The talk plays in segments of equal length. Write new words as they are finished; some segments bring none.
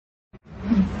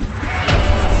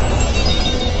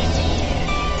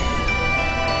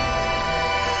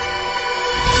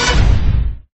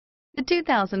The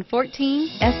 2014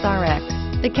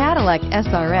 SRX. The Cadillac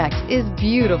SRX is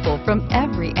beautiful from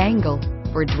every angle.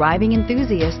 For driving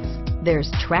enthusiasts,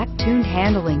 there's track-tuned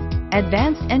handling,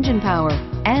 advanced engine power,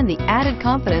 and the added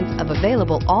confidence of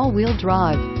available all-wheel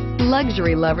drive.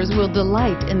 Luxury lovers will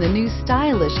delight in the new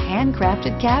stylish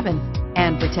handcrafted cabin.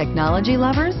 And for technology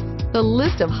lovers, the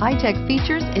list of high-tech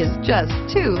features is just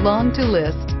too long to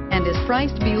list and is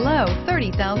priced below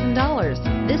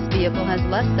 $30,000. This vehicle has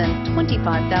less than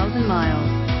 25,000 miles.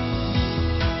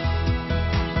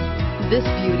 This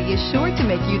beauty is sure to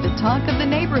make you the talk of the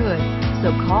neighborhood,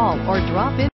 so call or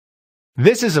drop in.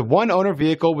 This is a one-owner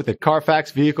vehicle with a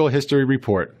Carfax Vehicle History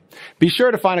Report. Be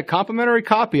sure to find a complimentary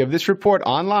copy of this report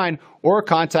online or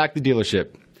contact the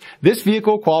dealership. This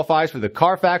vehicle qualifies for the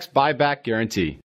Carfax Buyback Guarantee.